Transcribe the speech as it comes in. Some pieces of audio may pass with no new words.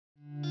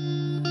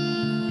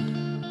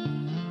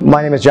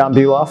My name is John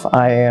Beloff.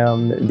 I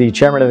am the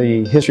chairman of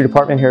the history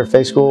department here at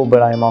Fay School,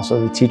 but I am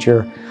also the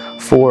teacher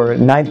for a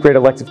 9th grade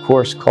elective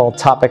course called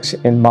Topics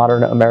in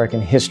Modern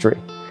American History.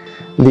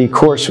 The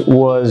course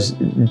was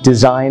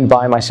designed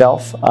by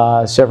myself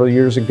several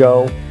years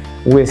ago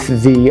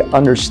with the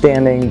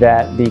understanding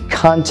that the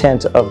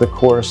content of the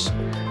course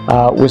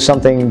was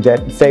something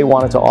that Fay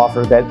wanted to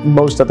offer that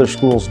most other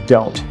schools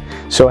don't.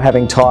 So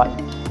having taught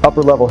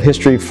upper level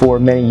history for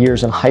many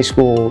years in high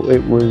school,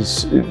 it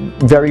was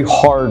very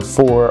hard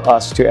for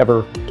us to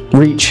ever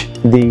reach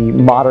the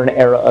modern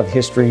era of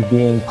history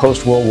being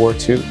post-World War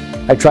II.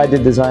 I tried to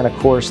design a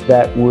course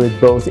that would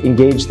both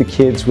engage the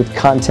kids with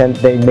content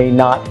they may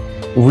not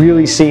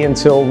really see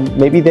until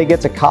maybe they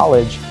get to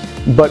college,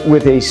 but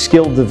with a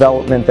skill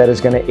development that is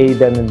going to aid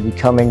them in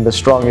becoming the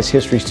strongest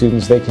history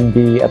students they can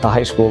be at the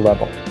high school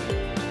level.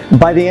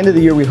 By the end of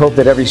the year, we hope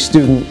that every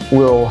student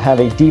will have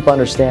a deep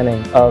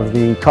understanding of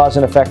the cause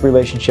and effect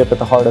relationship at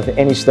the heart of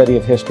any study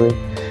of history,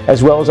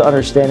 as well as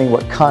understanding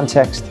what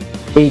context,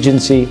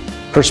 agency,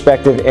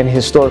 perspective, and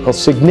historical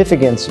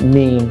significance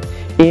mean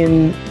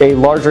in a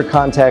larger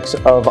context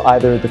of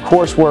either the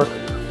coursework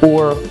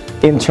or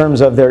in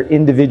terms of their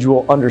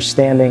individual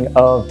understanding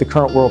of the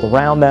current world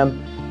around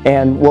them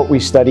and what we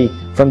study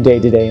from day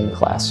to day in the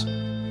class.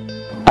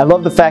 I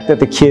love the fact that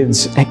the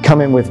kids come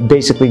in with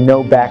basically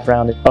no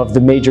background of the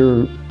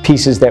major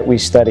pieces that we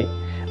study.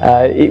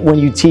 When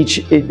you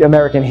teach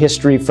American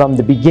history from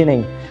the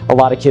beginning, a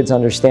lot of kids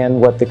understand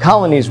what the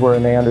colonies were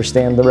and they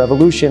understand the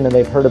Revolution and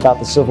they've heard about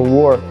the Civil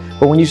War.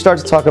 But when you start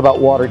to talk about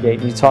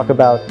Watergate, you talk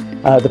about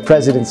the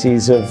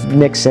presidencies of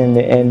Nixon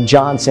and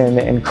Johnson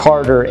and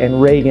Carter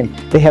and Reagan,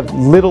 they have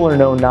little or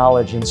no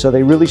knowledge, and so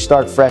they really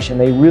start fresh and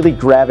they really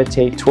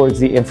gravitate towards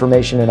the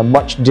information in a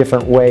much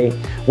different way,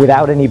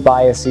 without any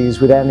biases,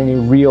 without any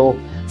real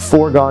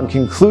foregone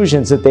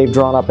conclusions that they've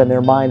drawn up in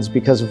their minds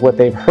because of what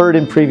they've heard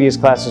in previous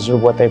classes or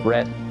what they've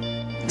read.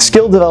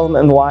 Skill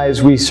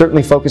development-wise, we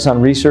certainly focus on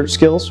research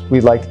skills.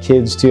 We'd like the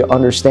kids to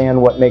understand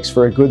what makes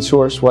for a good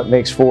source, what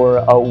makes for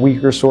a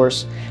weaker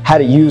source, how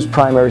to use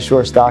primary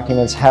source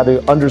documents, how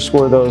to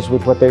underscore those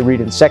with what they read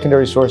in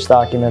secondary source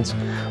documents.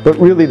 But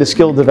really the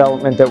skill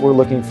development that we're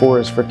looking for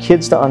is for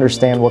kids to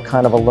understand what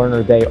kind of a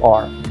learner they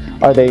are.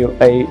 Are they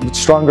a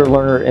stronger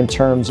learner in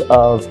terms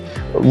of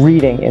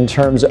reading, in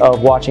terms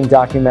of watching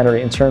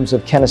documentary, in terms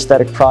of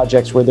kinesthetic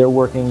projects where they're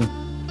working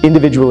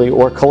individually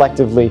or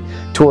collectively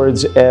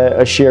towards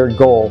a shared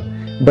goal,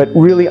 but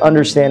really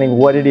understanding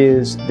what it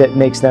is that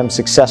makes them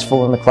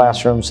successful in the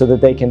classroom so that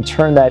they can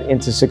turn that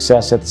into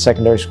success at the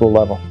secondary school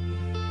level.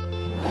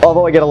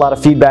 Although I get a lot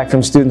of feedback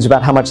from students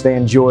about how much they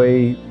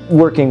enjoy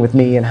working with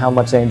me and how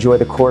much they enjoy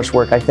the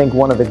coursework, I think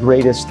one of the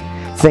greatest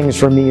things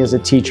for me as a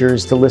teacher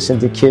is to listen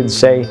to kids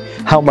say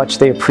how much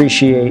they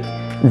appreciate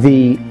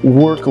the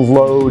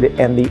workload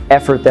and the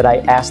effort that I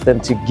ask them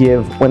to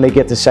give when they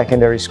get to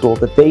secondary school,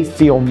 that they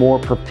feel more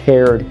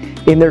prepared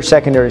in their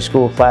secondary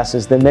school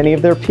classes than many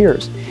of their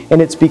peers.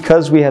 And it's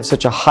because we have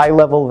such a high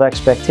level of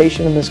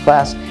expectation in this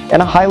class and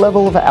a high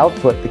level of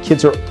output. The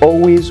kids are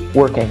always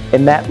working,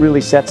 and that really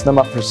sets them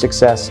up for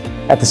success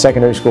at the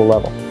secondary school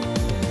level.